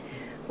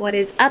What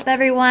is up,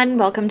 everyone?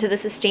 Welcome to the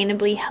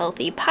Sustainably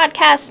Healthy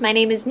podcast. My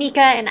name is Nika,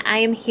 and I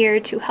am here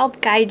to help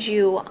guide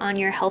you on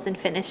your health and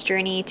fitness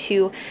journey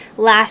to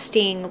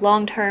lasting,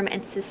 long-term,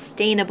 and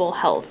sustainable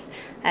health.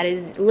 That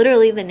is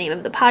literally the name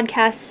of the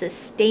podcast,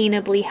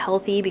 Sustainably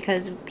Healthy,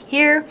 because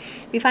here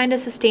we find a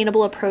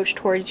sustainable approach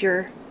towards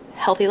your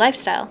healthy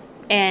lifestyle.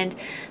 And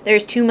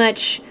there's too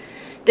much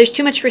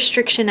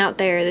restriction out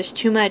there. There's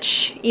too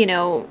much,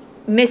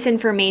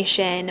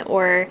 misinformation,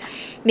 or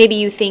maybe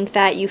you think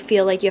that you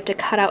feel like you have to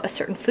cut out a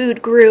certain food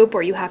group,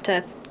 or you have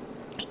to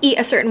eat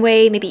a certain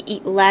way, maybe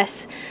eat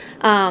less,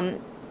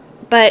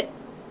 but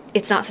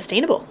it's not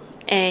sustainable.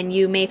 And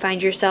you may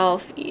find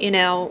yourself,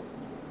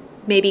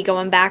 maybe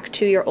going back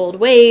to your old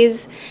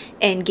ways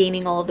and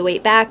gaining all of the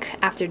weight back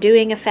after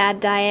doing a fad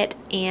diet.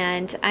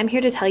 And I'm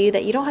here to tell you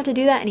that you don't have to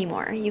do that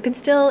anymore. You can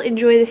still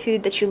enjoy the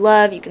food that you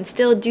love. You can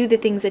still do the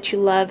things that you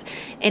love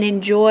and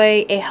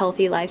enjoy a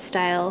healthy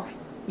lifestyle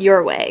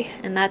your way.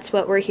 And that's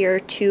what we're here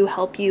to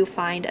help you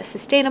find a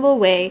sustainable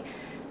way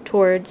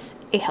towards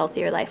a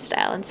healthier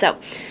lifestyle. And so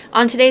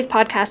on today's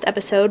podcast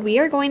episode, we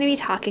are going to be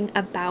talking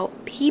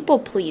about people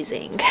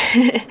pleasing.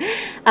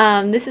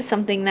 This is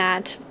something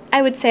that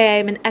I would say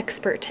I'm an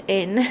expert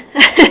in,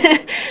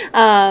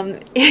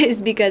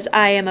 is because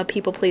I am a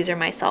people pleaser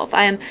myself.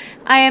 I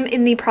am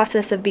in the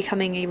process of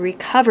becoming a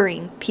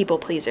recovering people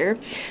pleaser.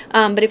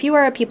 But if you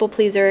are a people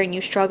pleaser and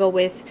you struggle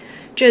with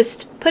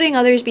just putting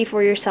others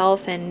before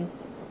yourself and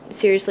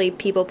seriously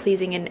people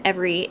pleasing in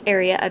every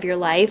area of your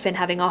life and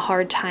having a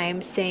hard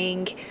time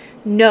saying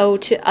no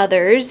to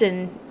others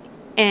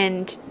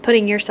and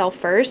putting yourself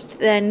first,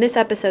 then this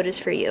episode is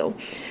for you.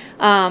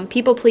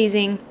 People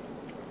pleasing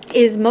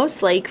is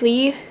most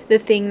likely the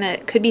thing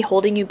that could be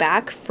holding you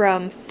back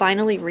from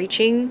finally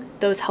reaching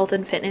those health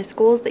and fitness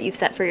goals that you've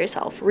set for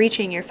yourself,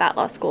 reaching your fat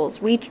loss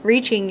goals,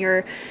 reaching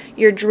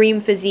your dream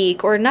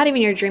physique, or not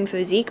even your dream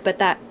physique, but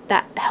that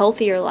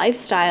healthier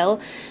lifestyle,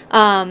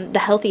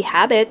 the healthy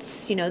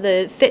habits,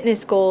 the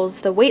fitness goals,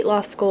 the weight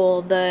loss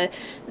goal,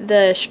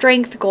 the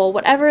strength goal,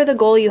 whatever the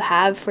goal you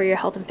have for your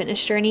health and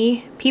fitness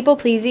journey. People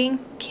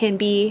pleasing can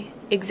be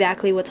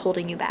exactly what's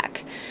holding you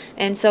back.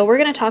 And so we're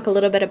going to talk a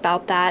little bit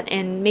about that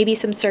and maybe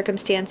some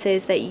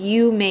circumstances that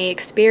you may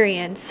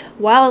experience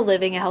while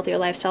living a healthier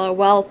lifestyle, or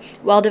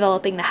while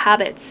developing the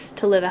habits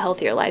to live a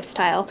healthier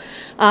lifestyle,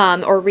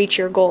 or reach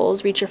your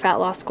goals, reach your fat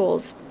loss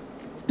goals.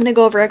 I'm going to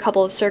go over a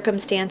couple of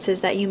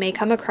circumstances that you may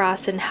come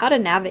across and how to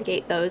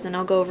navigate those. And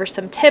I'll go over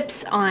some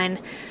tips on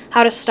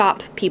how to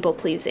stop people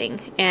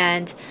pleasing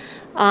and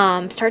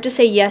start to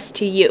say yes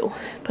to you.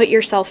 Put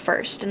yourself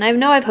first. And I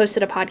know I've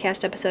hosted a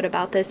podcast episode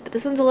about this, but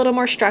this one's a little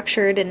more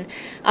structured and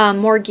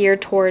more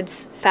geared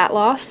towards fat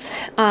loss.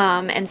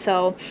 And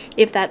so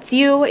if that's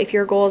you, if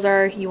your goals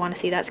are you want to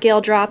see that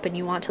scale drop and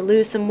you want to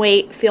lose some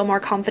weight, feel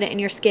more confident in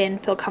your skin,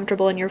 feel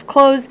comfortable in your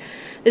clothes,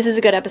 this is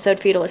a good episode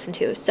for you to listen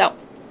to. So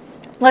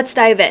let's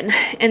dive in.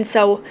 And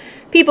so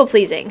people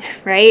pleasing,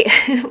 right?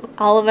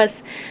 All of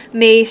us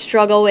may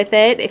struggle with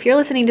it. If you're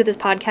listening to this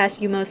podcast,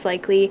 you most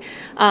likely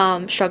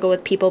struggle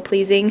with people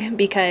pleasing,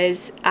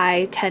 because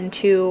I tend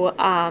to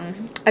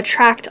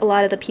attract a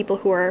lot of the people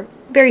who are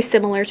very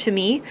similar to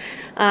me.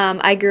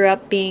 I grew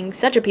up being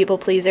such a people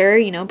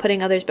pleaser,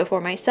 putting others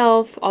before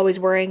myself, always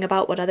worrying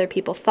about what other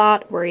people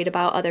thought, worried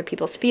about other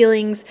people's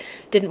feelings,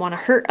 didn't want to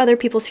hurt other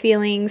people's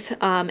feelings,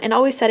 and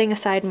always setting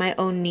aside my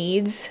own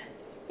needs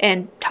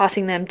and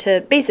tossing them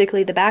to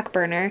basically the back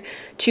burner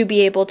to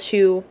be able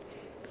to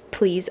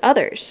please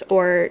others,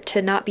 or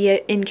to not be an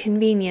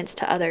inconvenience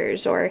to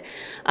others. Or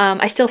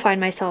I still find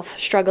myself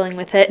struggling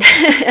with it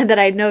that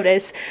I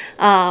notice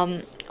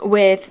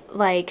with,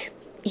 like,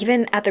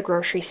 even at the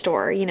grocery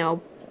store,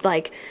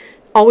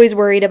 always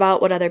worried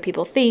about what other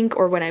people think.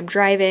 Or when I'm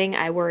driving,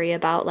 I worry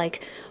about,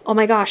 like, oh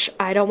my gosh,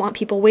 I don't want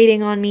people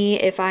waiting on me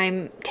if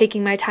I'm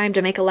taking my time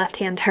to make a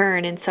left-hand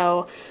turn. And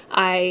so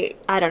I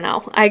don't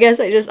know. I guess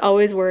I just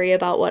always worry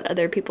about what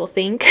other people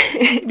think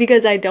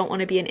because I don't want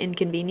to be an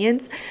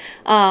inconvenience.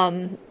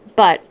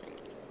 But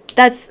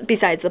that's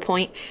besides the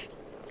point.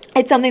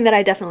 It's something that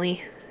I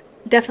definitely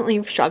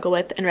struggle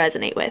with and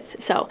resonate with.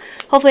 So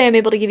hopefully I'm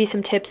able to give you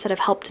some tips that have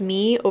helped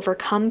me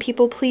overcome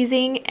people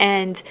pleasing.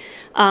 And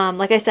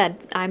like I said,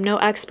 I'm no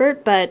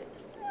expert, but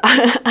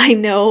I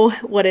know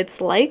what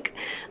it's like.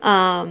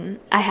 I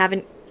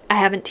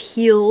haven't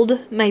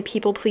healed my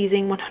people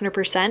pleasing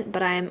 100%,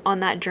 but I am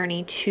on that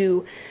journey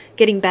to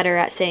getting better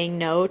at saying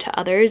no to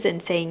others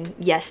and saying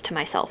yes to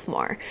myself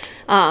more.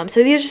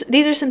 So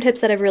these are some tips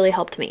that have really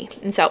helped me.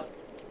 And so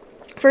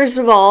first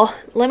of all,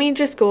 let me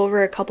just go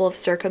over a couple of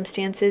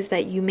circumstances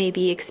that you may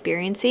be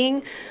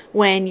experiencing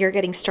when you're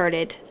getting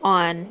started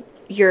on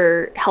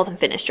your health and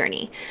fitness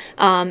journey.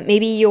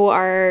 Maybe you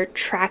are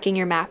tracking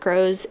your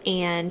macros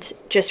and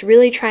just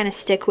really trying to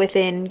stick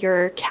within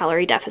your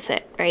calorie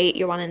deficit, right?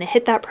 You're wanting to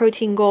hit that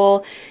protein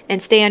goal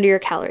and stay under your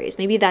calories.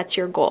 Maybe that's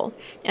your goal.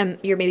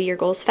 Maybe your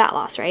goal is fat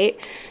loss, right?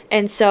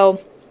 And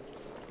so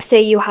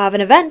say you have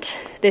an event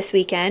this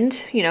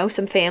weekend,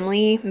 some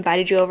family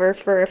invited you over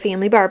for a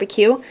family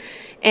barbecue,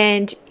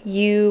 and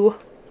you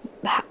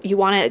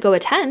to go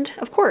attend,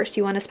 of course,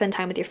 you want to spend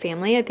time with your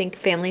family. I think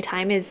family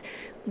time is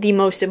the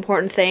most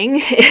important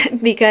thing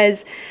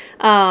because,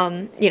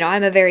 I'm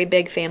a very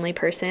big family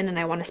person and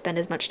I want to spend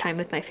as much time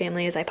with my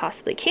family as I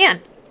possibly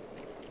can.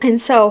 And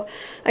so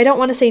I don't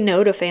want to say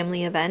no to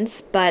family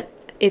events, but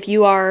if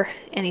you are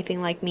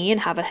anything like me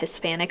and have a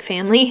Hispanic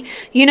family,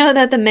 you know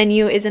that the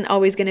menu isn't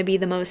always going to be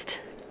the most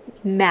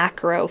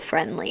macro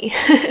friendly.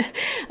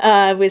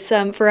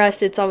 For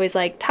us, it's always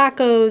like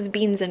tacos,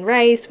 beans and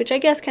rice, which I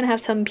guess can have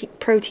some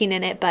protein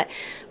in it, but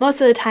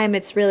most of the time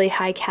it's really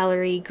high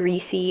calorie,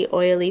 greasy,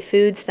 oily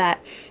foods that,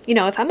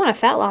 if I'm on a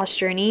fat loss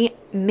journey,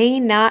 may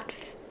not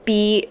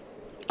be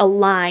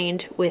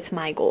aligned with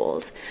my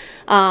goals.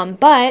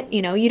 But,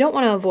 you don't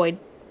want to avoid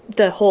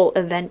the whole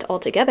event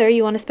altogether.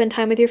 You want to spend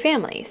time with your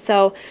family.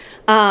 So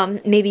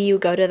maybe you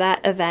go to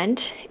that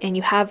event and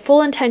you have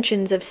full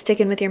intentions of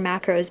sticking with your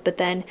macros, but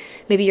then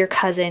maybe your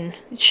cousin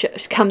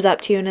comes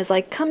up to you and is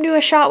like, come do a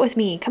shot with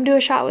me.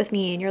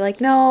 And you're like,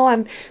 no,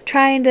 I'm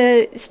trying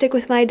to stick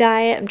with my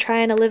diet. I'm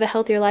trying to live a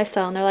healthier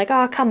lifestyle. And they're like,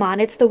 oh, come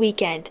on, it's the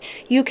weekend.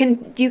 You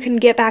can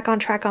get back on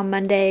track on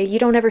Monday. You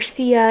don't ever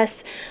see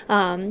us.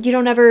 You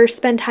don't ever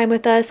spend time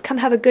with us. Come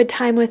have a good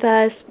time with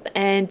us.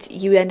 And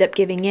you end up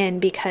giving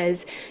in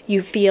because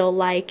you feel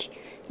like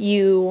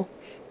you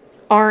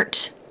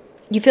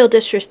feel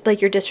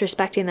like you're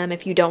disrespecting them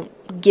if you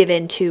don't give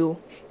in to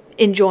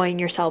enjoying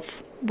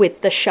yourself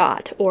with the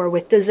shot or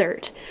with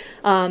dessert.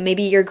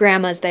 Maybe your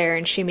grandma's there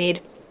and she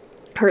made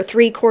her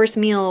 3-course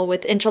meal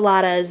with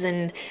enchiladas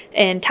and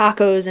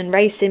tacos and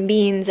rice and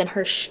beans and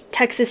her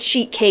Texas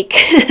sheet cake.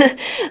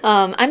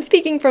 I'm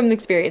speaking from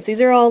experience.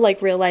 These are all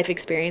like real life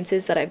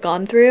experiences that I've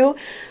gone through.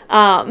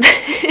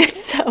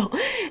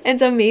 And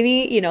so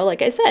maybe,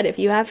 like I said, if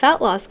you have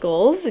fat loss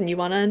goals and you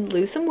want to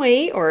lose some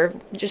weight or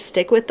just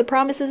stick with the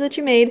promises that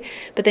you made,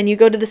 but then you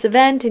go to this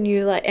event and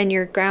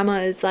your grandma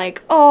is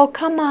like, oh,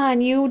 come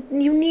on, you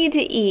need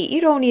to eat.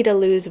 You don't need to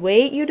lose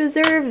weight. You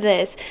deserve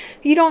this.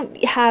 You don't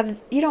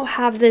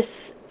have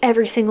this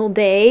every single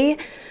day.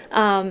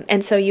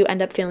 And so you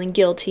end up feeling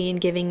guilty and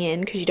giving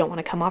in because you don't want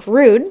to come off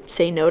rude.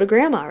 Say no to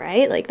grandma,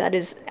 right? Like that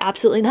is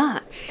absolutely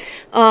not.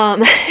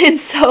 And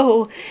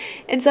so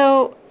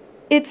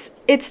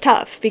it's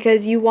tough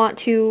because you want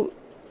to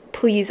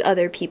please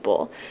other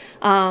people.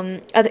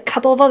 A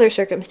couple of other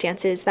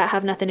circumstances that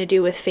have nothing to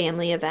do with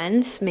family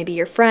events. Maybe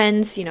your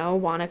friends,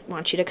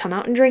 want you to come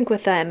out and drink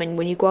with them. And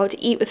when you go out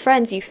to eat with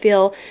friends, you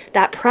feel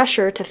that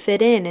pressure to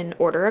fit in and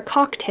order a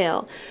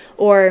cocktail.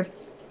 Or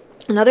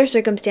another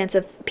circumstance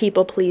of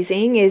people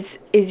pleasing is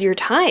your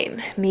time.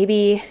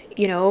 Maybe,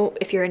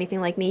 if you're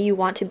anything like me, you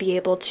want to be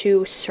able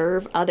to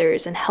serve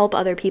others and help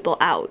other people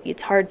out.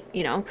 It's hard,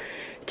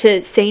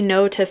 to say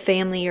no to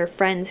family or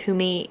friends who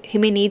may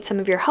need some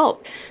of your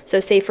help. So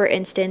say, for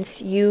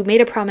instance, you made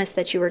a promise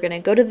that you were going to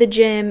go to the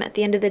gym at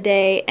the end of the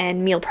day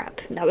and meal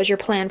prep. That was your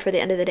plan for the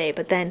end of the day.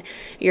 But then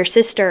your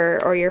sister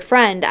or your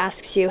friend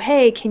asks you,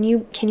 hey, can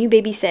you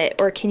babysit?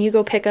 Or can you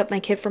go pick up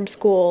my kid from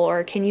school?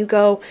 Or can you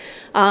go,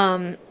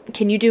 can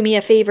you do me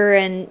a favor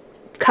and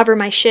cover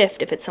my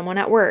shift if it's someone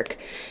at work?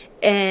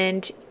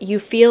 And you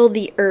feel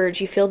the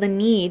urge, you feel the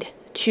need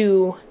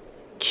to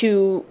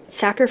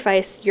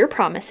sacrifice your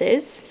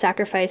promises,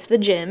 sacrifice the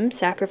gym,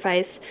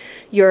 sacrifice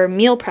your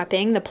meal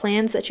prepping, the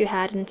plans that you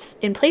had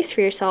in place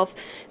for yourself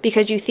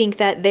because you think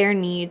that their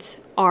needs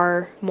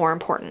are more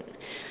important.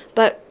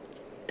 But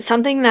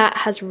something that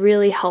has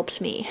really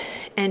helped me,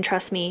 and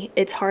trust me,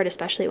 it's hard,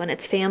 especially when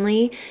it's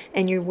family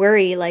and you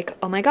worry like,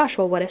 oh my gosh,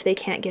 well, what if they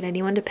can't get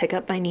anyone to pick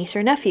up my niece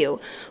or nephew?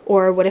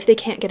 Or what if they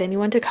can't get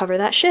anyone to cover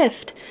that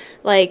shift?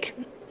 Like,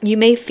 you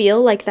may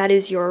feel like that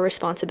is your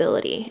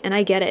responsibility. And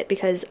I get it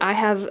because I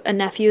have a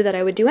nephew that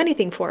I would do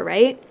anything for,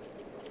 right?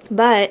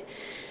 But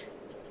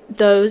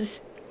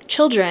those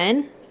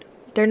children,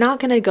 they're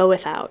not going to go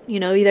without,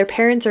 their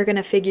parents are going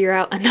to figure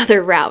out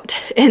another route.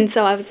 And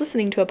so I was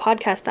listening to a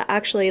podcast that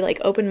actually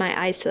like opened my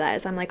eyes to that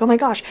as I'm like, oh my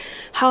gosh,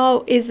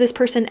 how is this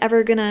person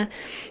ever going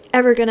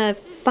to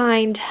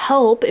find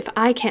help if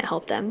I can't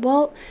help them?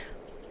 Well,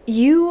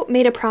 you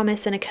made a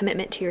promise and a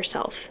commitment to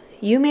yourself.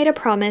 You made a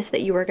promise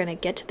that you were going to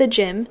get to the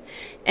gym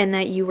and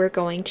that you were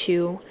going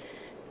to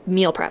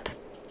meal prep.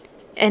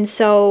 And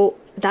so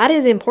that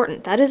is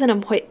important. That is an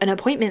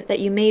appointment that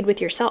you made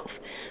with yourself.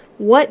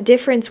 What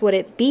difference would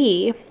it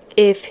be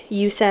if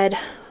you said,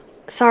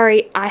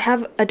 sorry, I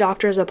have a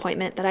doctor's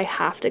appointment that I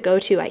have to go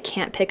to. I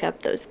can't pick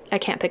up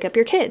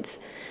your kids.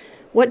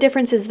 What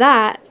difference is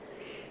that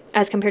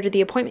as compared to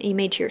the appointment you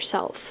made to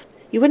yourself?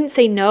 You wouldn't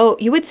say no.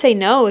 You would say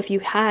no if you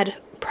had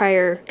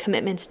prior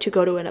commitments to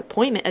go to an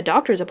appointment, a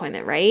doctor's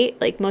appointment, right?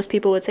 Like most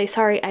people would say,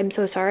 sorry, I'm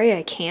so sorry,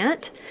 I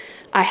can't.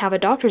 I have a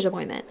doctor's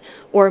appointment.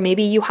 Or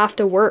maybe you have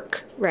to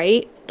work,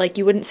 right? Like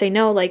you wouldn't say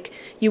no, like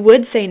you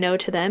would say no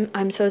to them.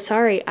 I'm so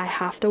sorry, I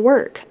have to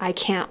work. I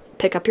can't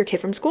pick up your kid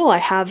from school. I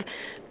have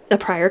a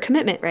prior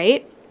commitment,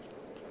 right?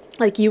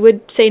 Like you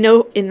would say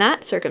no in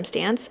that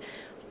circumstance.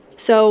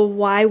 So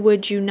why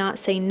would you not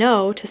say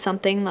no to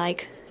something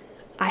like,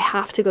 I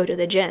have to go to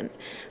the gym.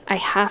 I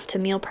have to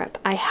meal prep.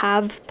 I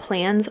have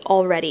plans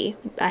already.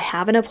 I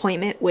have an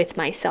appointment with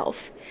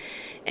myself.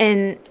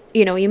 And,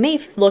 you may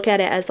look at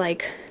it as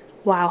like,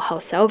 wow, how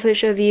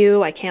selfish of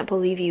you. I can't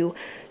believe you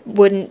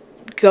wouldn't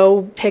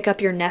go pick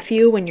up your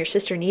nephew when your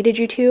sister needed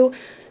you to.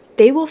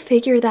 They will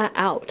figure that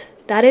out.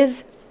 That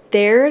is,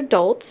 they're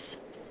adults,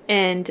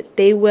 and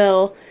they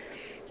will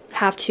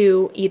have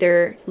to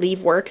either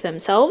leave work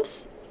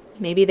themselves.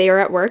 Maybe they are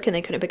at work and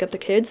they couldn't pick up the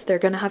kids. They're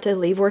going to have to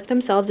leave work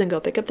themselves and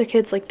go pick up their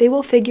kids. Like, they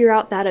will figure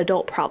out that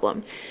adult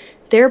problem.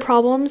 Their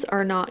problems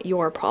are not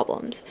your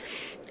problems.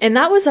 And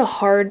that was a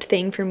hard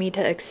thing for me to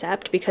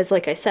accept because,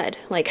 like I said,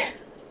 like,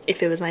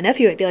 if it was my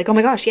nephew, I'd be like, oh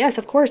my gosh, yes,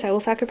 of course, I will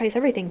sacrifice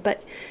everything.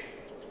 But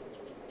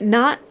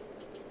not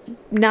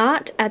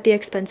at the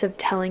expense of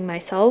telling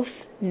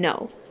myself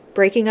no,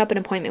 breaking up an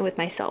appointment with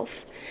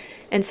myself.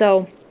 And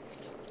so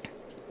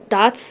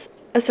that's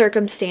a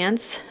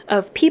circumstance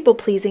of people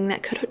pleasing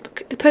that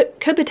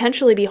could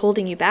potentially be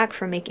holding you back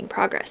from making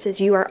progress,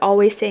 is you are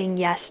always saying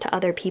yes to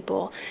other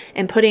people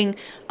and putting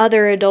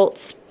other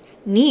adults'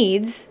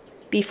 needs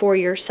before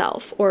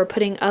yourself, or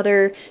putting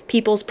other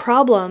people's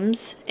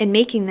problems and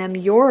making them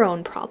your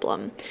own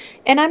problem.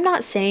 And I'm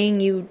not saying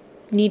you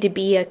need to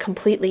be a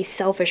completely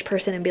selfish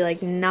person and be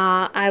like,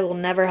 nah, I will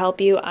never help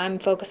you. I'm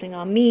focusing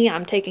on me.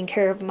 I'm taking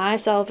care of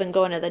myself and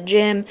going to the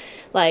gym.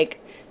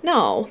 Like,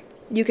 no,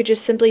 you could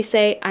just simply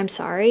say, I'm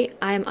sorry,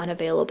 I'm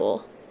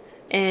unavailable.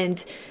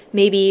 And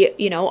maybe,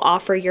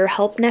 offer your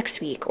help next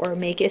week, or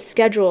make a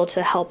schedule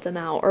to help them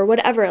out, or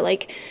whatever.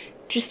 Like,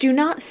 just do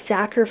not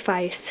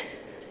sacrifice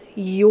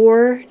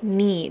your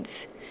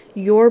needs,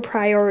 your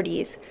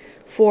priorities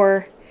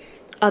for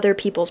other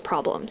people's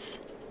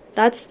problems.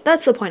 That's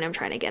the point I'm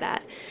trying to get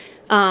at.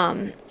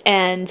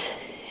 And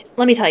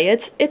let me tell you,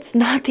 it's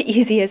not the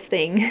easiest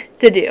thing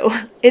to do.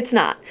 It's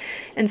not.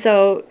 And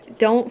so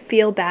don't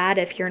feel bad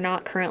if you're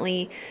not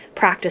currently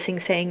practicing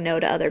saying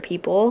no to other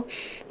people.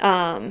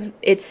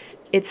 It's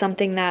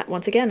something that,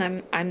 once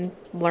again, I'm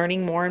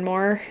learning more and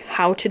more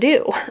how to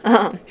do.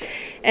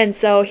 And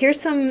so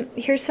here's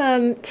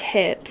some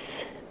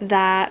tips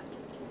that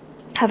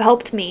have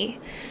helped me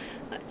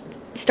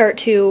start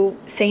to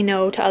say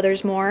no to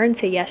others more and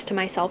say yes to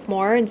myself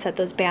more and set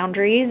those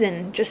boundaries,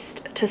 and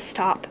just to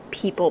stop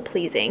people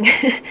pleasing.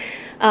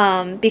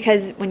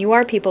 Because when you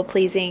are people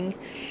pleasing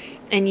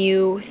and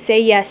you say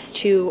yes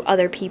to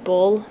other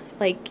people,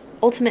 like,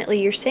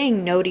 ultimately you're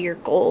saying no to your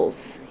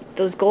goals.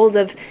 Those goals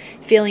of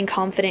feeling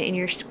confident in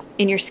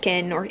your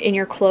skin, or in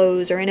your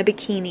clothes, or in a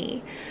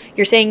bikini.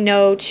 You're saying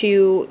no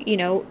to,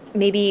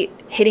 maybe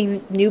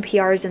hitting new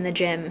PRs in the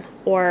gym,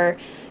 or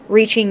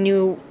reaching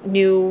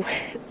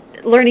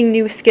learning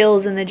new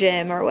skills in the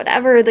gym, or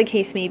whatever the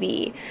case may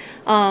be.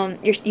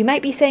 You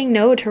might be saying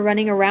no to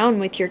running around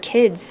with your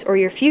kids, or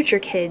your future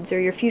kids,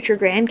 or your future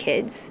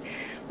grandkids.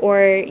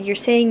 Or you're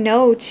saying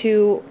no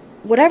to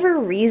whatever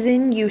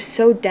reason you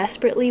so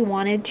desperately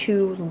wanted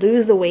to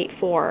lose the weight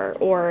for,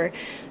 or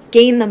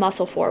gain the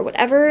muscle for,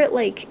 whatever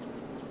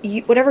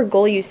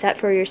goal you set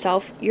for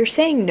yourself. You're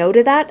saying no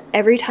to that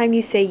every time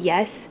you say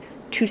yes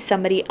to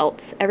somebody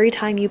else, every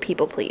time you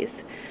people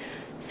please.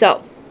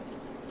 So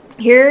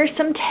here are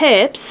some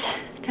tips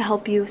to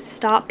help you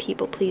stop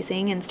people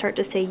pleasing and start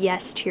to say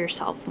yes to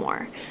yourself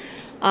more.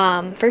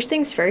 First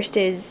things first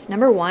is,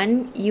 number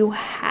one, you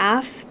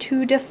have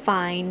to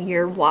define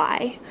your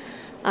why.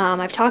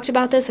 I've talked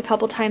about this a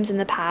couple times in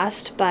the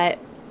past, but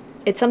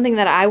it's something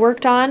that I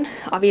worked on.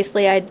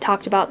 Obviously, I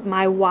talked about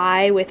my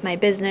why with my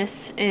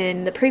business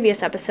in the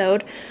previous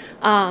episode,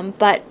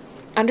 but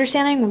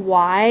understanding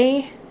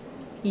why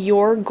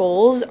your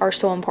goals are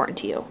so important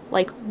to you.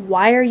 Like,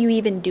 why are you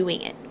even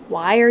doing it?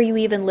 Why are you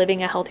even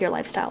living a healthier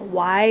lifestyle?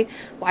 Why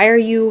are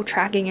you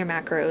tracking your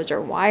macros? Or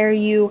why are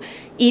you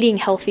eating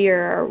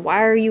healthier? Or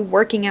why are you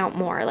working out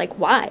more? Like,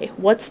 why?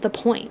 What's the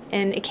point?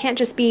 And it can't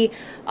just be,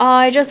 oh,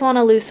 I just want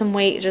to lose some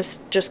weight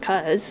just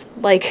cause.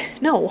 Like,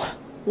 no.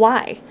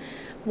 Why?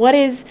 What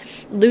is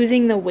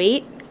losing the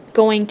weight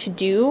going to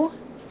do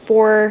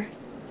for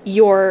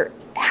your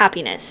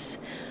happiness?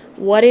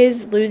 What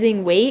is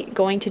losing weight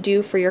going to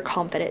do for your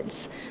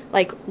confidence?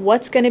 Like,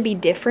 what's going to be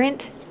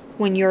different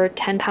when you're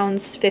 10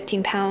 pounds,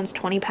 15 pounds,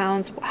 20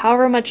 pounds,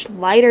 however much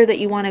lighter that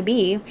you want to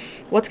be?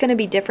 What's going to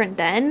be different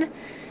then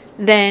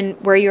than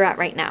where you're at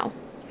right now?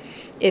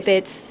 If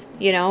it's,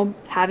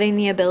 having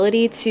the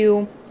ability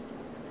to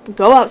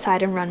go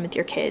outside and run with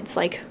your kids,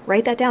 like,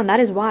 write that down.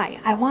 That is why.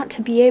 I want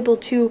to be able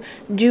to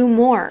do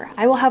more.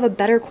 I will have a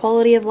better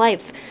quality of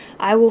life.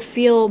 I will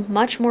feel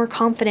much more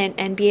confident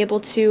and be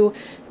able to,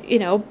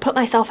 put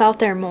myself out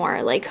there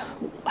more. Like,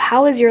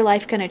 how is your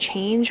life going to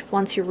change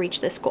once you reach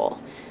this goal?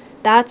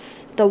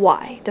 That's the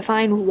why.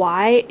 Define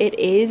why it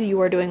is you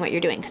are doing what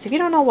you're doing. Because if you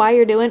don't know why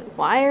you're doing,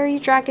 why are you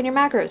tracking your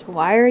macros?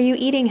 Why are you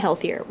eating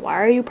healthier?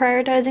 Why are you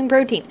prioritizing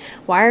protein?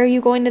 Why are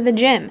you going to the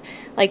gym?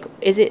 Like,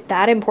 is it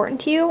that important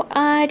to you?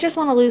 I just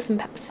want to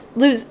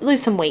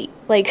lose some weight.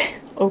 Like,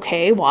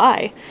 okay,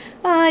 why?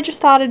 I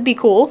just thought it'd be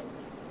cool.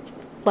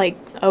 Like,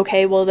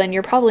 okay, well then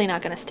you're probably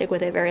not going to stick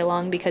with it very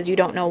long because you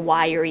don't know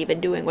why you're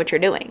even doing what you're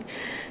doing.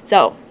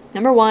 So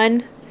Number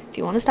one, if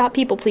you want to stop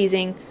people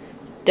pleasing,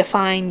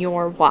 define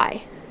your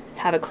why.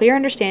 Have a clear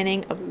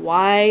understanding of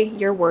why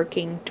you're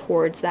working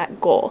towards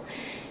that goal.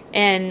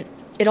 And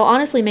it'll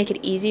honestly make it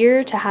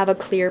easier to have a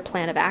clear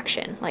plan of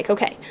action. Like,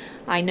 okay,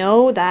 I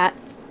know that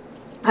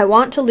I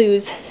want to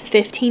lose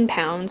 15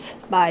 pounds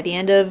by the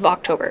end of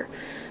October.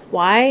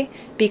 Why?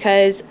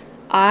 Because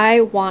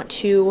I want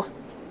to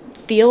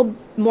feel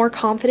more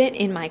confident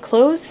in my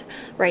clothes.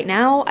 Right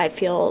now, I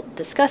feel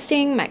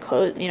disgusting. My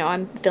clothes,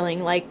 I'm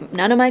feeling like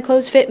none of my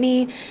clothes fit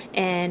me,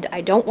 and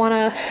I don't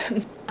want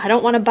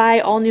to buy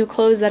all new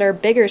clothes that are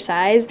bigger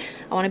size.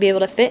 I want to be able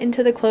to fit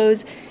into the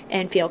clothes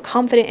and feel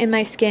confident in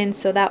my skin,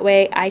 so that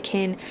way I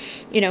can,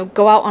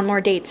 go out on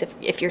more dates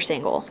if you're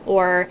single,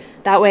 or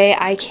that way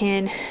I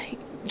can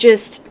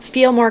just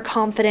feel more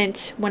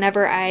confident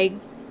whenever I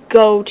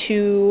go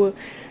to,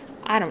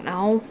 I don't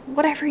know,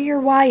 whatever your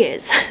why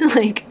is.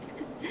 Like,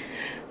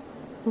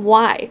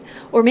 why?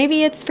 Or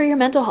maybe it's for your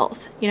mental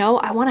health.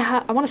 I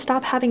want to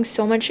stop having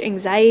so much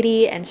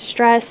anxiety and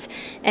stress,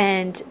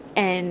 and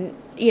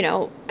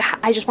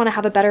I just want to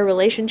have a better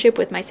relationship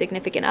with my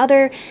significant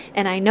other.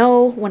 And I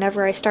know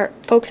whenever I start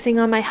focusing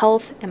on my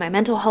health and my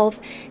mental health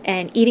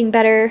and eating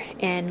better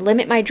and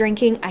limit my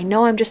drinking, I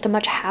know I'm just a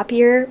much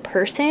happier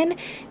person,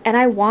 and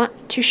I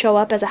want to show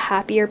up as a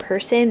happier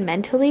person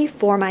mentally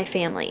for my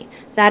family.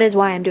 That is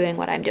why I'm doing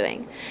what I'm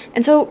doing.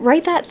 And so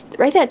write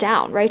that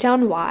down. Write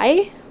down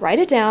why, write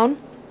it down,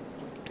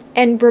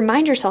 and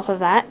remind yourself of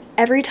that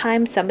every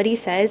time somebody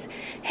says,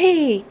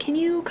 hey, can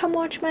you come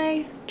watch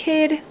my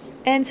kid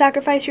and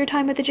sacrifice your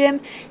time at the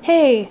gym?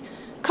 Hey,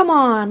 come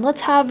on,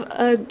 let's have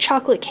a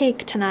chocolate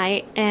cake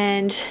tonight,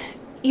 and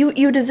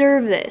you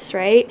deserve this,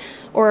 right?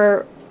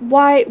 Or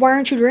why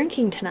aren't you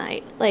drinking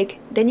tonight? Like,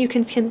 then you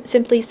can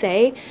simply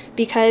say,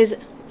 because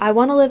I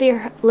want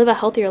to live a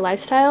healthier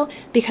lifestyle,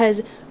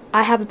 because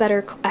I have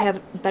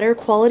better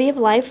quality of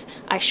life.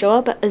 I show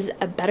up as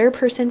a better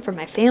person for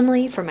my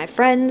family, for my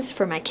friends,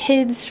 for my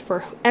kids,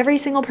 for every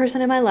single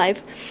person in my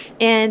life.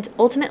 And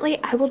ultimately,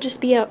 I will just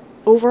be a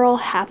overall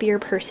happier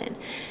person.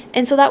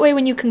 And so that way,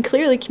 when you can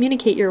clearly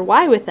communicate your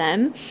why with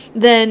them,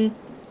 then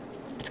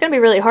it's going to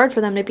be really hard for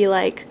them to be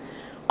like,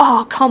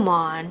 oh, come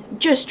on,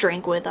 just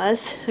drink with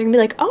us. They're going to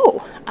be like,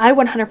 oh, I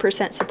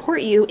 100%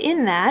 support you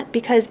in that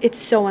because it's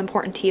so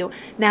important to you.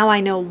 Now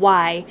I know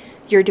why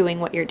you're doing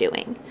what you're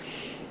doing.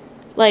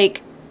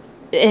 Like,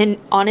 and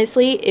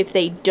honestly, if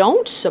they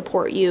don't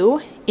support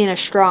you in a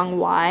strong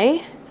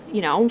why,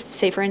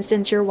 say for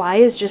instance, your why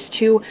is just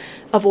to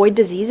avoid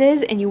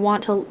diseases and you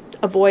want to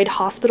avoid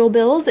hospital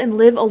bills and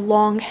live a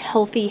long,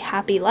 healthy,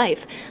 happy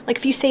life. Like,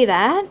 if you say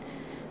that,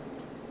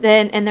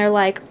 then, and they're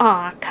like,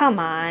 aw, come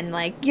on,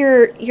 like,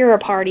 you're a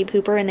party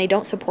pooper, and they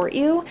don't support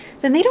you,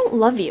 then they don't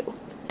love you.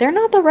 They're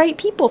not the right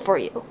people for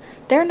you.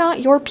 They're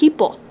not your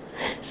people.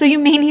 So you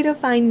may need to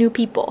find new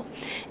people.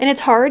 And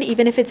it's hard,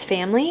 even if it's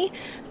family,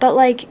 but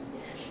like,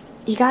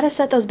 you got to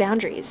set those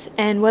boundaries.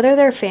 And whether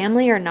they're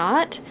family or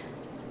not,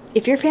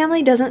 if your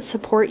family doesn't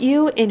support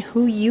you in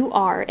who you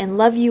are and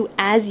love you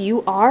as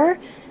you are,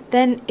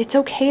 then it's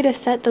okay to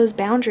set those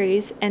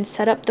boundaries and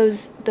set up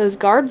those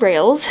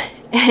guardrails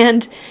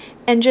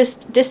and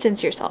just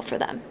distance yourself for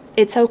them.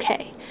 It's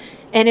okay.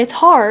 And it's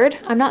hard.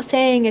 I'm not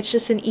saying it's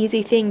just an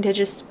easy thing to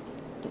just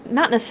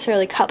not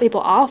necessarily cut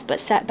people off, but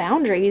set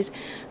boundaries.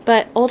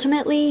 But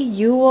ultimately,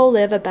 you will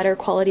live a better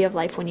quality of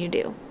life when you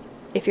do.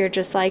 If you're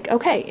just like,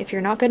 okay, if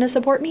you're not going to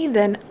support me,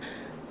 then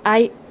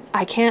I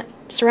can't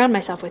surround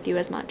myself with you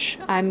as much.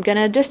 I'm going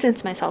to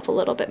distance myself a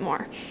little bit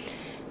more.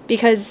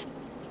 Because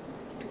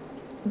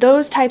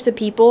those types of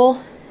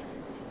people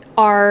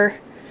are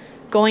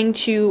going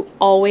to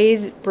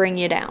always bring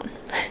you down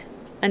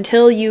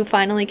until you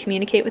finally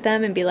communicate with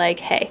them and be like,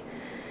 hey,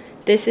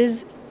 this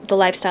is the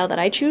lifestyle that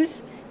I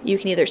choose. You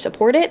can either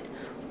support it,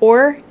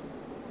 or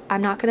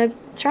I'm not going to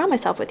surround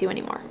myself with you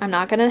anymore. I'm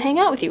not going to hang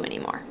out with you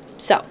anymore.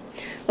 So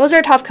those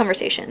are tough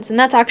conversations, and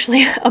that's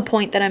actually a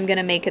point that I'm going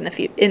to make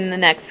in the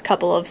next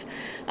couple of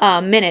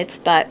minutes.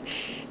 But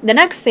the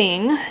next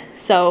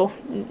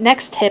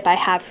next tip I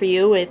have for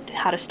you with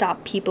how to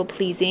stop people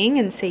pleasing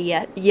and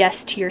say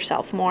yes to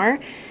yourself more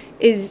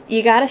is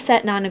you got to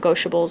set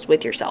non-negotiables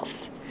with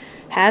yourself.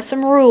 Have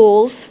some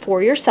rules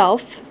for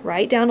yourself.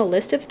 Write down a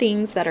list of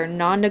things that are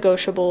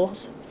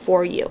non-negotiables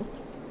for you.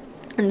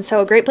 And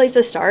so a great place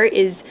to start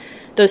is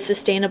those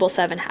sustainable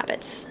 7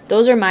 habits.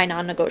 Those are my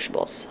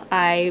non-negotiables.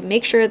 I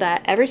make sure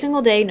that every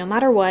single day, no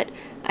matter what,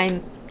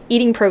 I'm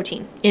eating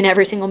protein in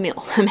every single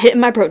meal. I'm hitting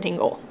my protein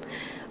goal.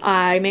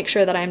 I make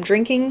sure that I'm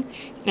drinking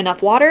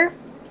enough water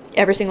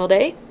every single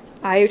day.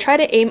 I try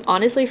to aim,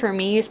 honestly, for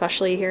me,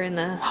 especially here in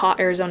the hot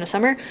Arizona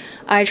summer,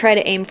 I try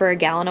to aim for a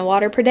gallon of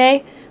water per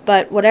day.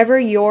 But whatever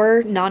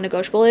your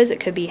non-negotiable is, it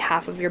could be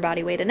half of your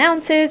body weight in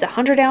ounces,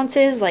 100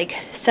 ounces, like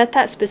set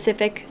that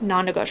specific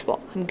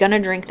non-negotiable. I'm going to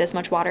drink this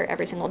much water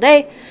every single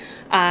day.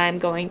 I'm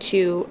going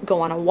to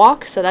go on a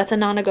walk. So that's a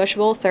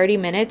non-negotiable. 30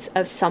 minutes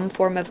of some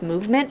form of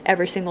movement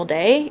every single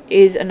day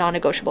is a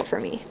non-negotiable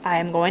for me. I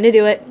am going to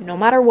do it no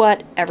matter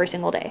what every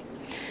single day.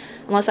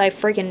 unless I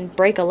freaking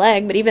break a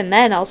leg. But even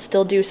then, I'll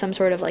still do some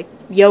sort of like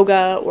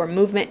yoga or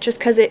movement just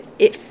because it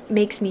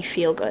makes me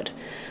feel good.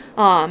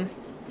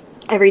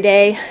 Every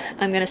day,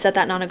 I'm going to set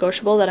that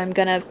non-negotiable that I'm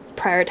going to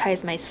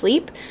prioritize my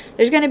sleep.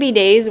 There's going to be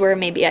days where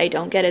maybe I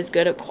don't get as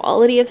good a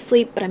quality of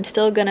sleep, but I'm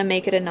still going to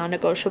make it a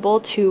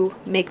non-negotiable to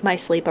make my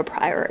sleep a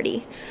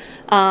priority.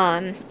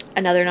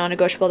 Another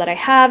non-negotiable that I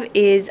have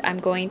is I'm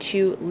going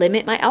to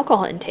limit my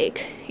alcohol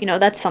intake.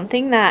 That's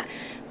something that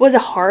was a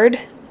hard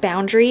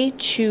boundary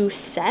to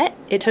set.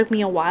 It took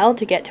me a while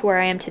to get to where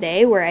I am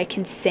today, where I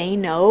can say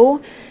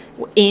no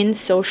in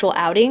social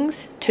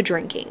outings to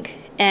drinking.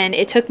 And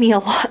it took me a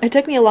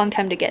long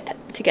time to get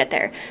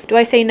there. Do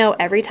I say no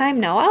every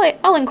time? No,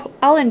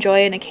 I'll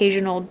enjoy an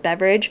occasional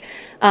beverage.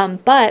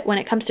 But when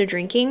it comes to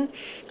drinking,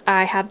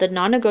 I have the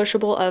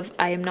non-negotiable of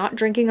I am not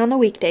drinking on the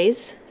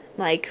weekdays.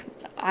 Like,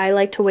 I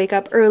like to wake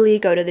up early,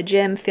 go to the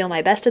gym, feel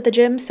my best at the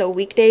gym. So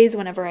weekdays,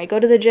 whenever I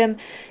go to the gym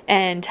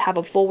and have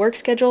a full work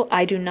schedule,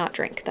 I do not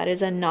drink. That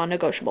is a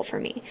non-negotiable for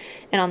me.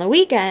 And on the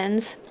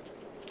weekends,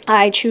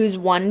 I choose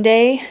one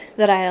day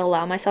that I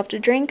allow myself to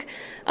drink.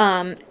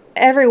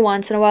 Every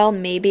once in a while,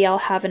 maybe I'll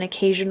have an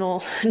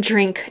occasional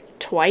drink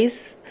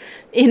twice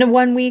in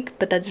 1 week,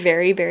 but that's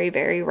very, very,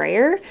 very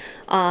rare.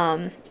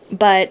 And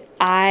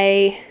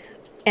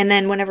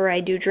then whenever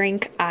I do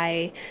drink,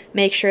 I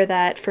make sure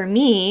that for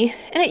me,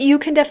 and you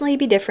can definitely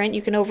be different,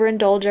 you can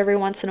overindulge every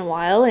once in a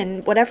while,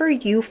 and whatever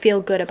you feel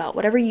good about,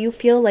 whatever you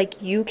feel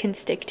like you can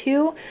stick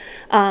to.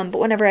 But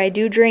whenever I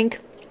do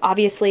drink,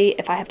 obviously,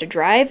 if I have to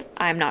drive,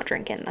 I'm not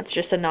drinking. That's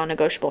just a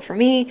non-negotiable for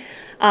me.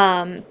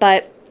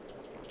 But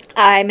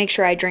I make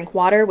sure I drink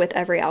water with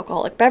every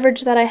alcoholic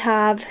beverage that I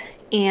have.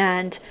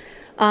 And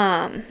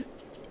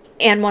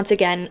once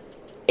again,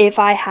 if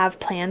I have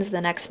plans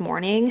the next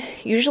morning,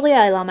 usually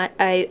I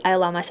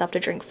allow myself to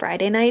drink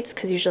Friday nights,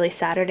 because usually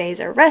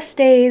Saturdays are rest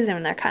days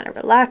and they're kind of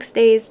relaxed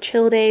days,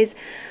 chill days.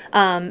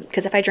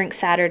 Because if I drink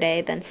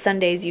Saturday, then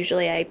Sundays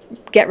usually I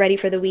get ready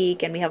for the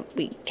week and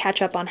we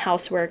catch up on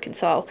housework, and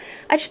so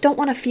I just don't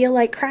want to feel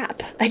like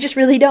crap. I just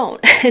really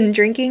don't. And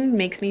drinking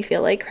makes me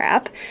feel like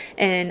crap,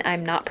 and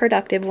I'm not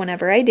productive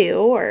whenever I do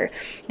or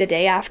the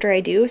day after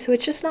I do, so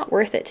it's just not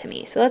worth it to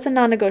me. So that's a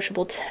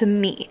non-negotiable to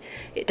me.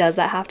 Does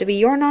that have to be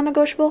your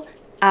non-negotiable?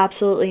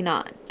 Absolutely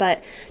not.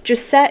 But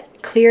just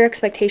set clear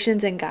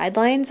expectations and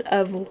guidelines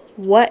of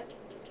what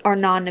are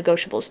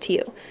non-negotiables to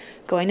you.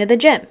 Going to the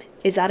gym,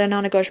 is that a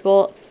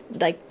non-negotiable?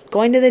 Like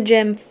going to the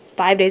gym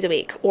 5 days a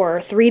week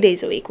or 3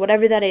 days a week,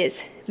 whatever that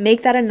is,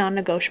 make that a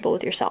non-negotiable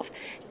with yourself,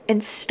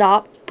 and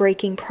stop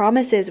breaking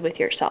promises with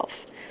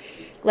yourself.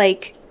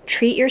 Like,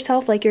 treat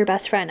yourself like your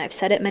best friend. I've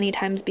said it many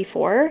times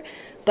before,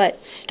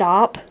 but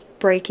stop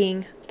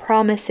breaking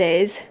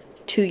promises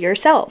to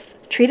yourself.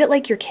 Treat it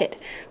like your kid.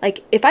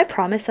 Like, if I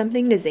promise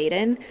something to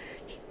Zayden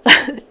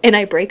and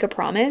I break a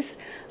promise,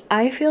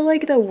 I feel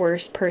like the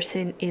worst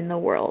person in the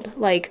world.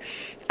 Like,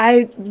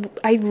 I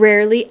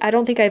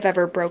don't think I've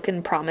ever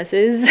broken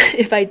promises.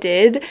 If I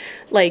did,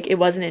 like, it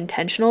wasn't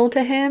intentional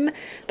to him.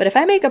 But if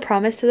I make a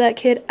promise to that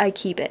kid, I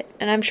keep it.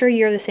 And I'm sure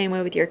you're the same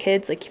way with your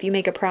kids. Like, if you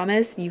make a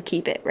promise, you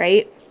keep it,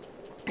 right?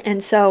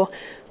 And so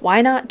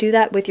why not do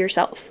that with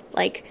yourself?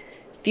 Like,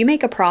 if you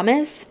make a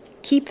promise,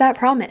 keep that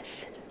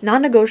promise.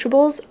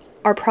 Non-negotiables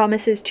are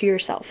promises to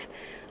yourself.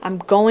 I'm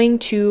going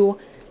to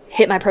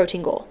hit my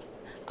protein goal.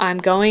 I'm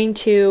going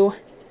to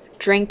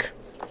drink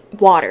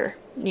water,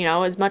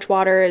 as much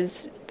water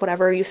as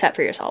whatever you set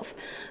for yourself.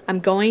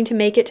 I'm going to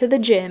make it to the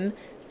gym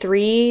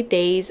 3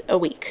 days a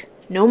week,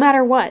 no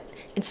matter what.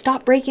 And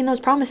stop breaking those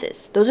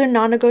promises. Those are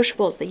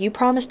non-negotiables that you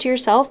promised to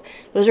yourself.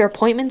 Those are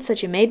appointments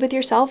that you made with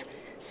yourself.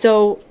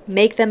 So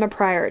make them a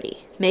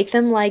priority. Make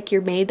them like you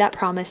made that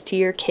promise to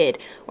your kid,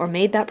 or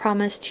made that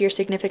promise to your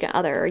significant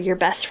other or your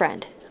best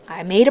friend.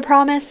 I made a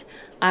promise.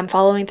 I'm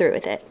following through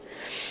with it.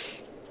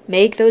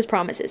 Make those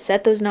promises.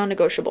 Set those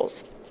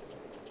non-negotiables.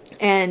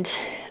 And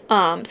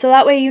so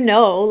that way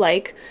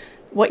like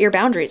what your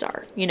boundaries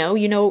are. You know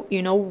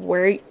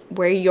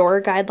where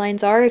your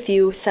guidelines are. If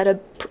you set a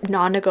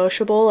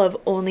non-negotiable of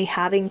only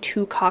having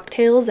 2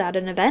 cocktails at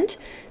an event,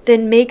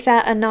 then make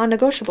that a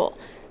non-negotiable.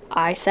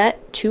 I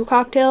set 2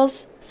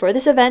 cocktails for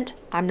this event.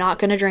 I'm not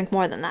going to drink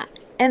more than that.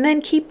 And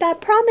then keep that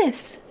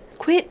promise.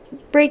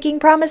 Quit breaking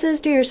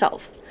promises to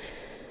yourself.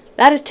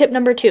 That is tip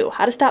number 2.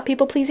 How to stop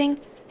people pleasing.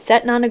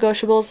 Set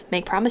non-negotiables,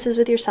 make promises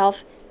with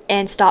yourself,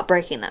 and stop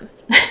breaking them.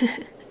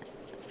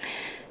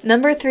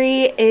 Number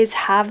 3 is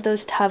have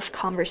those tough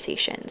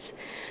conversations.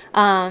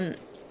 I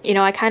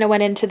kind of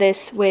went into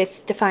this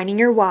with defining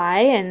your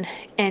why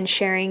and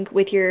sharing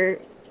with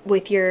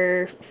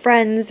your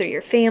friends or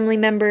your family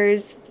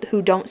members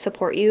who don't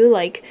support you,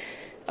 like,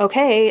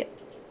 okay,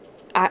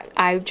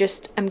 I'm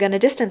going to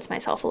distance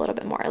myself a little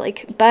bit more.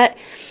 But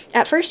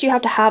at first you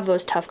have to have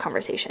those tough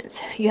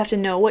conversations. You have to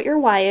know what your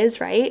why is,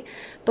 right?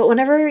 But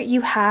whenever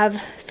you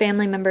have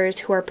family members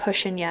who are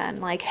pushing you and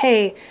like,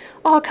 hey,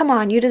 oh, come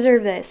on, you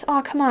deserve this.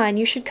 Oh, come on,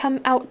 you should come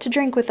out to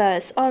drink with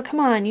us. Oh, come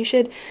on, you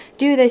should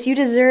do this. You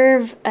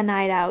deserve a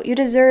night out. You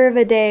deserve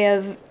a day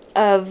of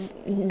of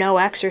no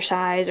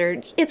exercise,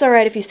 or it's all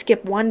right if you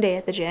skip one day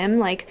at the gym.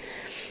 Like,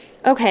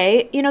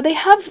 okay,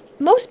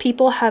 most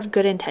people have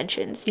good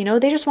intentions.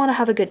 They just want to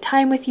have a good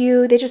time with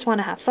you. They just want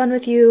to have fun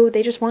with you.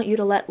 They just want you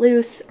to let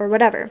loose or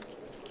whatever.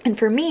 And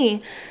for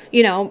me,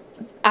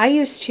 I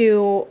used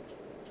to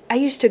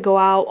go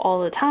out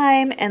all the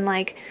time, and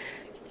like,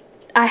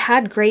 I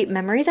had great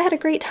memories. I had a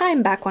great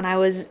time back when I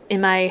was in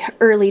my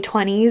early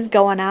 20s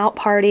going out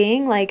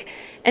partying, like,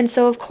 and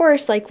so of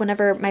course, like,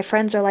 whenever my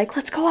friends are like,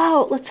 let's go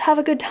out, let's have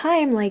a good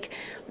time, like,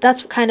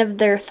 that's kind of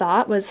their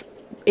thought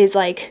is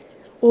like,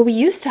 well, we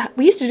used to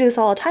do this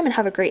all the time and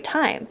have a great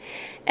time.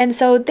 And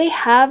so they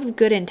have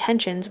good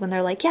intentions when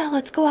they're like, yeah,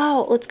 let's go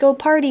out, let's go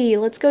party,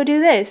 let's go do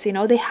this.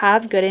 They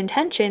have good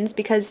intentions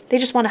because they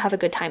just want to have a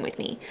good time with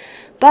me.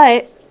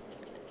 But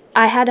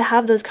I had to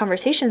have those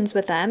conversations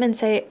with them and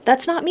say,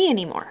 that's not me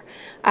anymore.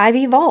 I've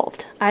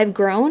evolved, I've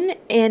grown,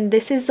 and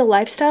this is the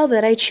lifestyle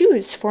that I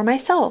choose for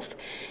myself.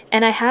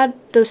 And I had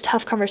those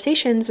tough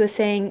conversations with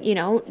saying,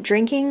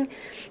 drinking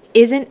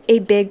isn't a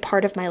big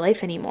part of my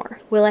life anymore.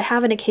 Will I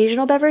have an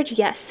occasional beverage?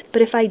 Yes.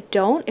 But if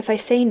I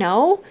say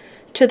no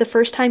to the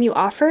first time you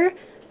offer,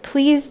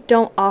 please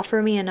don't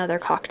offer me another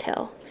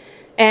cocktail.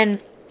 And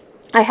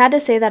I had to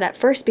say that at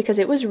first because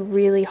it was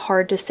really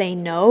hard to say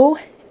no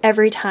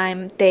every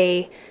time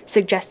they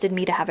suggested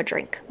me to have a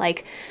drink.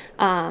 Like,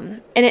 I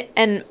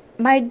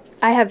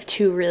have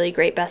two really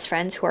great best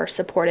friends who are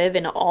supportive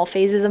in all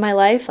phases of my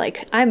life.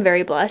 Like, I'm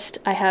very blessed.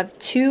 I have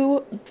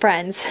two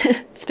friends,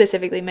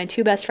 specifically my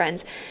two best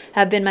friends,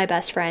 have been my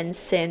best friends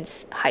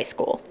since high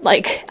school.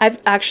 Like,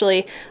 I've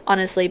actually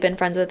honestly been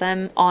friends with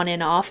them on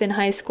and off in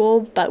high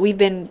school, but we've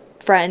been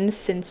friends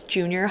since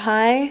junior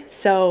high.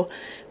 So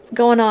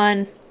going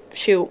on,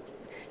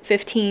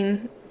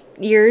 15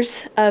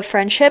 years of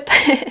friendship.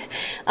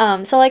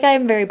 So like, I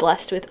am very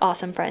blessed with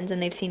awesome friends,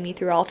 and they've seen me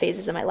through all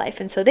phases of my life,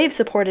 and so they've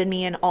supported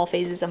me in all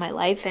phases of my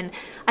life. And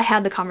I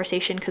had the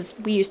conversation because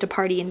we used to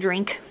party and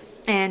drink,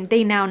 and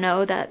they now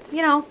know that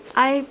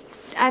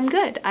I'm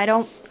good. I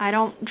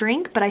don't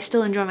drink, but I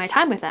still enjoy my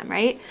time with them,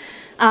 right?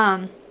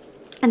 And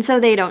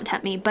so they don't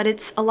tempt me. But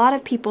it's a lot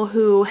of people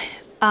who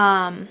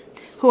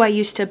I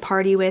used to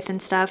party with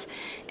and stuff,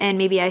 and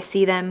maybe I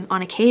see them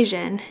on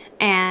occasion,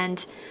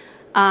 and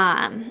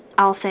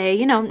I'll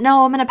say, no,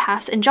 I'm gonna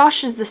pass. And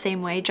Josh is the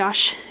same way.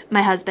 Josh,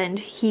 my husband,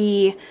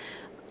 he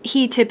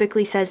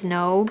typically says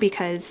no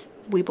because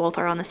we both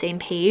are on the same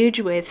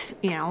page with,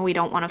 we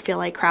don't want to feel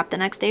like crap the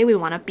next day. We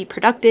want to be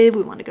productive.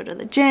 We want to go to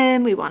the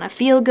gym. We want to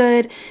feel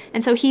good.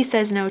 And so he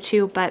says no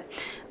too. But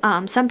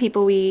some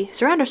people we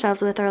surround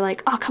ourselves with are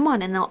like, oh, come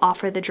on. And they'll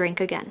offer the drink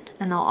again.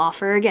 And they'll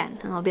offer again.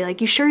 And they'll be like,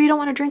 you sure you don't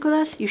want to drink with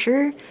us? You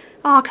sure?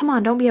 Oh, come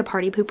on. Don't be a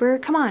party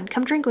pooper. Come on.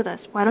 Come drink with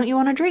us. Why don't you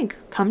want to drink?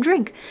 Come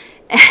drink.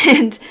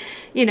 And,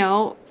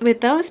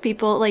 with those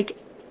people, like,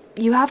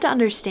 you have to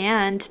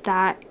understand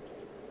that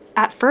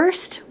at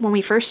first, when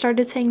we first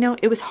started saying no,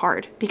 it was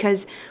hard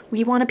because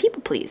we want to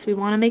people please. We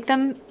want to make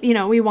them,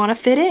 we want to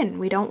fit in.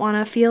 We don't want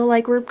to feel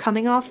like we're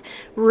coming off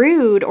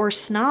rude or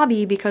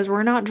snobby because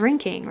we're not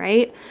drinking,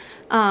 right?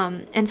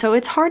 And so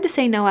it's hard to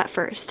say no at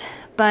first,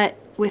 but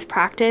with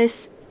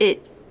practice,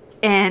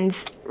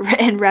 and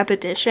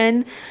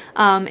repetition,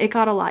 it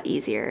got a lot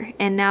easier.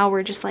 And now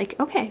we're just like,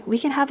 okay, we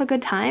can have a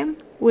good time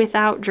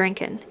without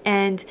drinking.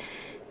 And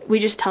we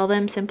just tell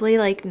them simply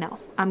like, no,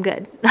 I'm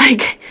good.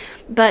 Like,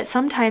 but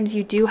sometimes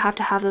you do have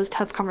to have those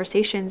tough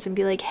conversations and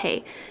be like,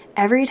 hey,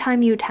 every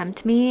time you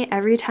tempt me,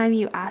 every time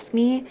you ask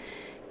me,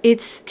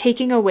 it's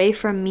taking away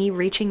from me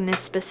reaching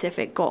this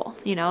specific goal.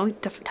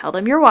 Tell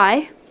them your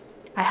why.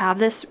 I have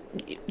this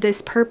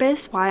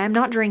purpose why I'm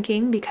not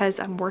drinking, because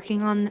I'm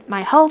working on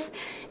my health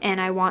and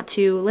I want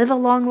to live a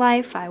long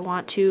life. I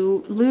want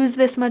to lose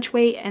this much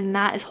weight, and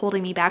that is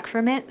holding me back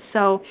from it.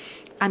 So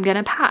I'm going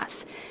to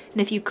pass. And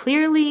if you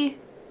clearly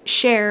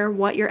share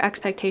what your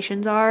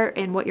expectations are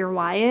and what your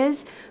why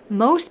is,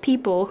 most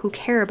people who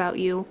care about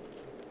you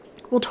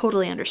will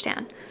totally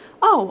understand.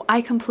 Oh,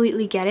 I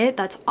completely get it.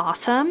 That's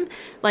awesome.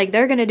 Like,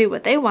 they're going to do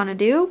what they want to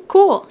do.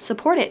 Cool.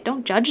 Support it.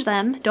 Don't judge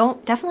them.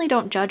 Definitely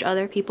don't judge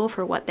other people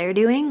for what they're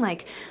doing.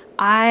 Like,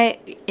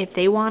 if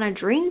they want to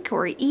drink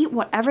or eat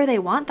whatever they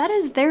want, that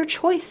is their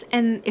choice.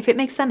 And if it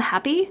makes them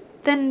happy,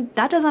 then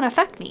that doesn't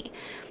affect me.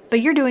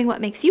 But you're doing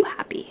what makes you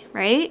happy,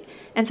 right?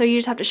 And so you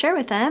just have to share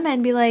with them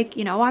and be like,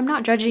 I'm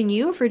not judging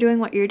you for doing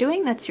what you're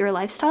doing. That's your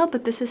lifestyle,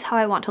 but this is how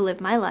I want to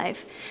live my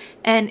life.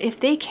 And if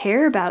they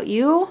care about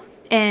you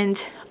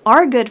and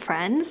are good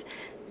friends,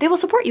 they will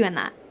support you in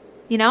that,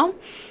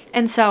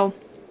 And so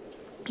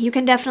you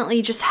can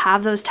definitely just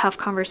have those tough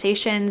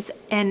conversations.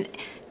 And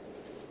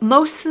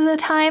most of the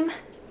time,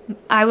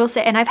 I will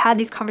say, and I've had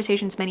these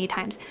conversations many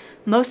times,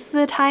 most of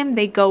the time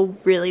they go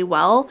really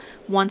well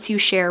once you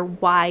share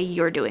why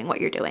you're doing what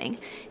you're doing.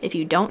 If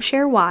you don't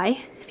share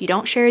why, if you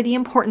don't share the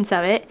importance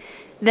of it,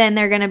 then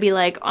they're going to be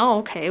like, oh,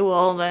 okay,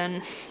 well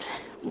then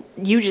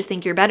you just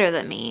think you're better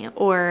than me.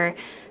 Or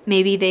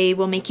maybe they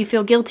will make you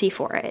feel guilty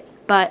for it.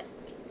 But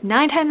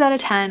 9 times out of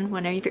 10,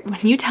 when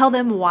you tell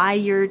them why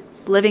you're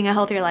living a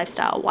healthier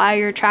lifestyle, why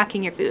you're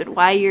tracking your food,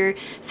 why you're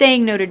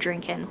saying no to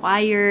drinking, why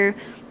you're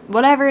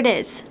whatever it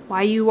is,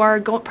 why you are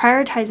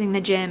prioritizing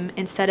the gym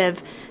instead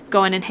of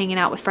going and hanging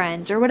out with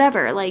friends or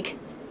whatever, like,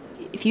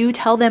 if you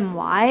tell them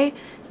why,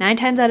 9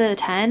 times out of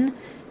 10,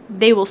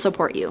 they will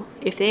support you.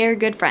 If they are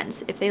good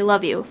friends, if they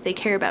love you, if they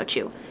care about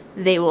you,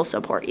 they will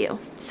support you.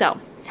 So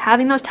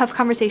having those tough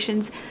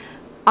conversations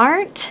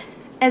aren't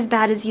as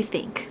bad as you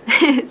think.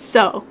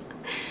 So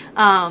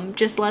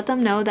just let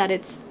them know that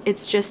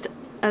it's just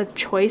a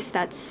choice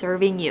that's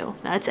serving you.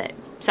 That's it.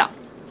 So,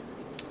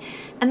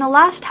 and the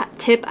last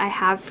tip I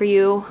have for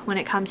you when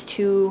it comes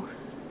to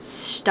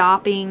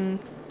stopping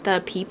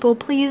the people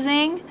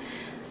pleasing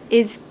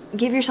is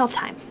give yourself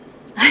time.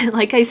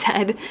 Like I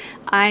said,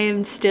 I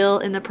am still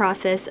in the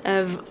process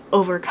of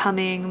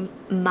overcoming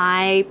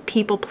my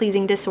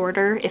people-pleasing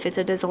disorder, if it's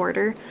a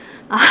disorder.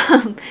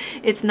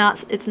 It's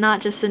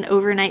not just an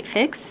overnight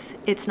fix.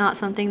 It's not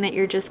something that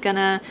you're just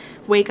gonna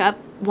wake up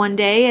one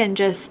day and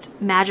just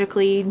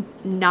magically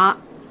not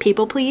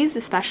people please,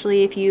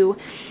 especially if you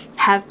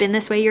have been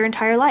this way your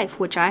entire life,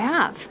 which I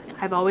have.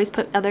 I've always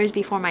put others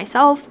before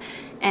myself,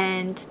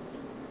 and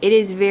it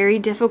is very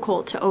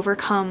difficult to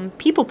overcome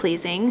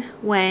people-pleasing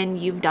when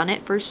you've done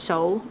it for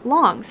so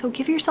long. So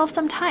give yourself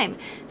some time.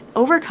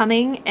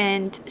 Overcoming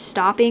and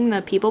stopping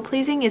the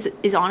people-pleasing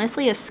is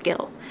honestly a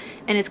skill.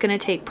 And it's going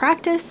to take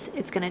practice,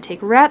 it's going to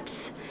take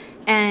reps,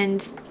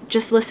 and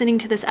just listening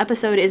to this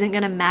episode isn't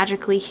going to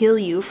magically heal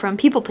you from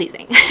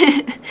people-pleasing.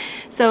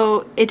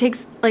 So it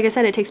takes, like I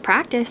said, it takes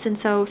practice. And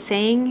so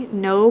saying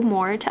no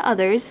more to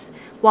others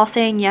while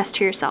saying yes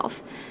to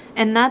yourself.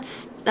 And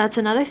that's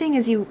another thing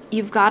is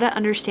you've got to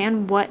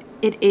understand what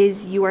it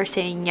is you are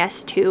saying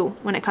yes to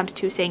when it comes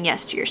to saying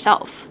yes to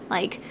yourself.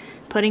 Like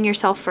putting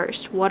yourself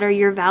first. What are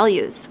your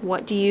values?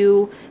 What do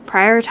you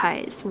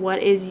prioritize?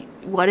 What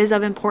is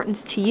of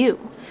importance to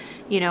you?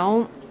 You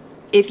know,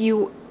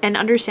 and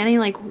understanding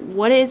like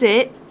what is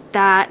it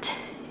that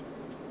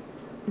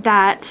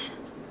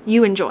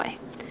you enjoy.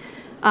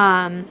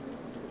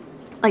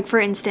 Like for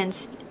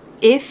instance,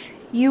 if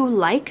you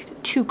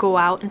like to go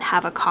out and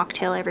have a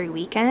cocktail every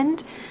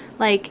weekend,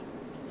 like,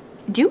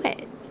 do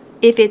it.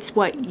 If it's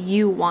what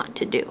you want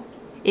to do.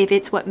 If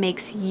it's what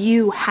makes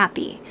you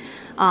happy.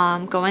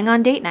 Going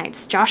on date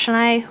nights. Josh and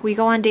I, we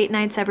go on date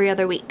nights every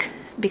other week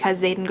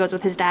because Zayden goes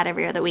with his dad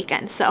every other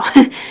weekend. So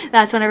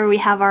that's whenever we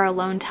have our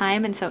alone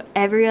time. And so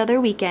every other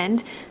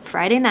weekend,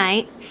 Friday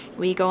night,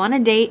 we go on a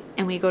date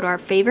and we go to our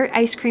favorite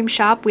ice cream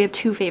shop. We have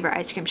 2 favorite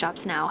ice cream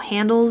shops now,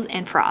 Handel's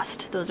and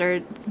Frost. Those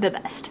are the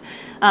best.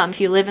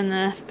 If you live in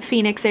the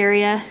Phoenix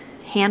area,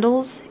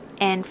 Handel's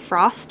and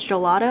Frost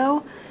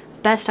Gelato,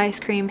 best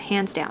ice cream,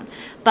 hands down.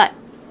 But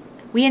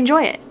we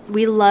enjoy it.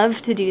 We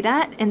love to do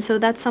that. And so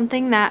that's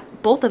something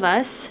that both of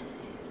us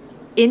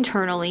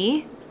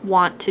internally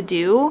want to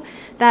do,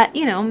 that,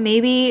 you know,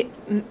 maybe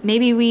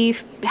we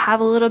have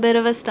a little bit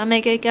of a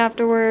stomach ache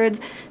afterwards,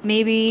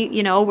 maybe,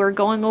 you know, we're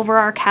going over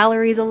our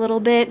calories a little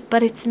bit,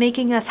 but it's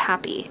making us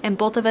happy, and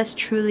both of us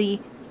truly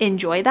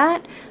enjoy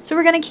that, so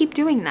we're going to keep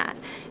doing that.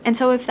 And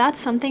so if that's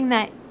something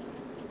that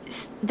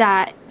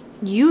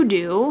you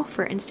do,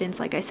 for instance,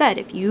 like I said,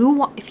 if you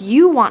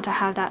want to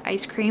have that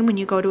ice cream when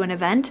you go to an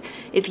event,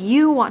 if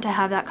you want to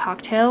have that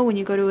cocktail when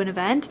you go to an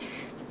event,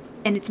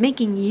 and it's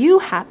making you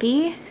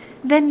happy,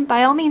 then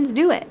by all means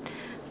do it.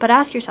 But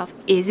ask yourself,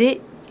 is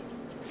it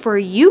for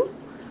you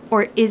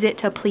or is it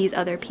to please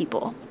other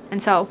people?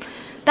 And so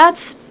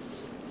that's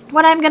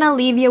what I'm going to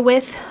leave you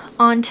with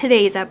on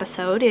today's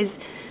episode, is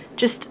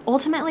just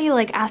ultimately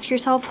like ask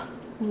yourself,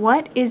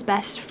 what is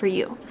best for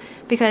you?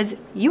 Because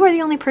you are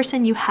the only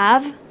person you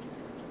have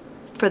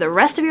for the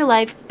rest of your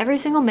life, every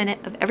single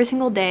minute of every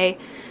single day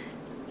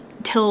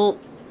till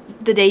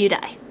the day you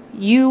die.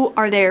 You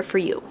are there for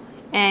you.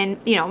 And,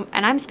 you know,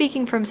 and I'm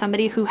speaking from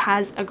somebody who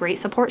has a great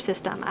support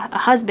system, a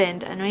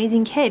husband, an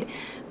amazing kid,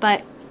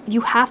 but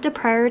you have to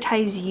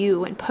prioritize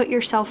you and put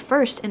yourself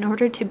first in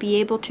order to be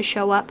able to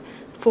show up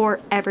for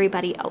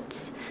everybody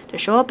else, to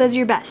show up as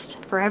your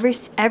best. For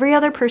every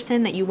other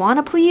person that you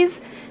want to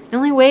please, the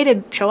only way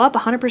to show up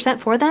 100%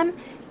 for them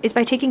is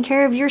by taking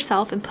care of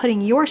yourself and putting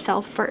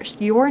yourself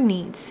first, your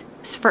needs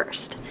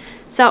first.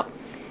 So,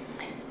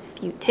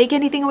 if you take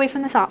anything away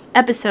from this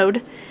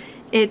episode,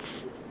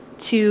 it's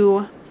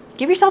to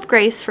give yourself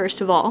grace, first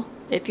of all,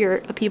 if you're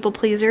a people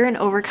pleaser and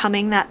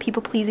overcoming that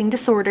people pleasing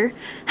disorder,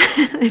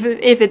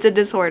 if it's a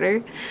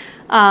disorder.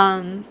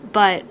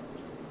 But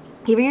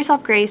giving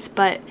yourself grace,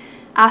 but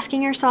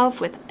asking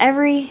yourself with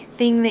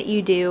everything that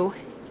you do,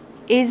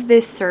 is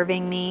this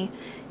serving me?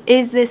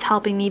 Is this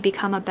helping me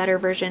become a better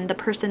version, the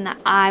person that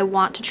I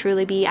want to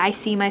truly be, I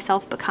see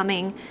myself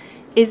becoming?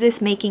 Is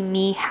this making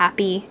me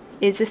happy?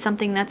 Is this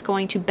something that's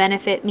going to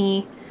benefit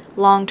me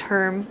long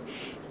term,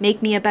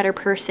 make me a better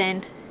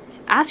person?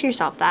 Ask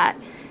yourself that.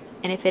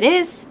 And if it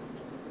is,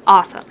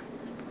 awesome.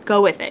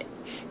 Go with it.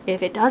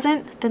 If it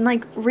doesn't, then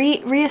like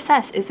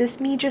reassess. Is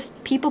this me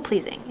just people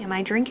pleasing? Am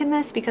I drinking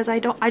this because I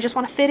just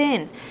want to fit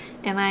in?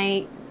 Am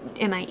I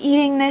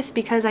eating this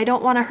because I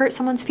don't want to hurt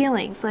someone's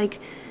feelings? Like,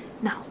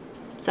 No.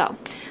 So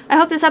I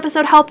hope this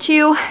episode helped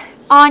you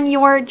on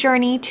your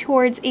journey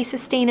towards a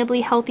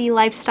sustainably healthy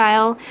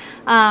lifestyle.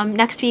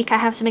 Next week, I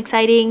have some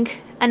exciting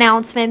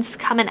announcements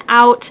coming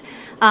out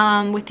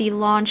with the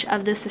launch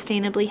of the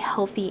Sustainably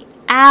Healthy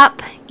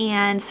app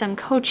and some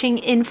coaching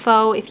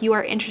info. If you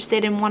are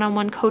interested in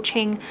one-on-one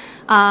coaching,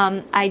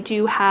 I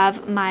do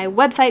have my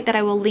website that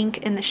I will link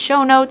in the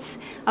show notes.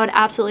 I would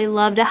absolutely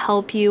love to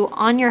help you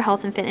on your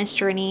health and fitness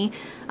journey.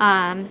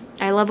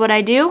 I love what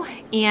I do,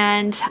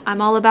 and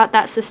I'm all about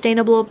that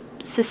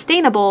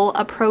sustainable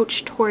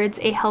approach towards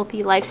a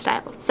healthy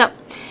lifestyle. So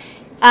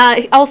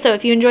also,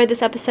 if you enjoyed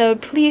this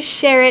episode, please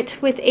share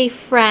it with a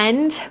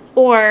friend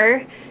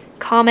or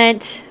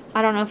comment.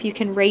 I don't know if you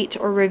can rate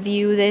or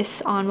review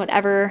this on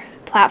whatever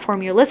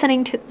platform you're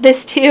listening to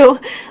this to,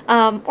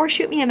 or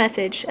shoot me a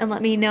message and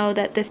let me know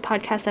that this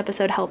podcast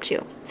episode helped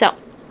you. So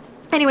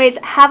anyways,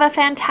 have a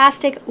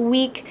fantastic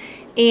week,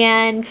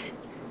 and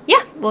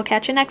yeah, we'll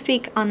catch you next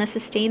week on the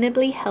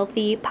Sustainably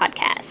Healthy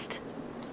podcast.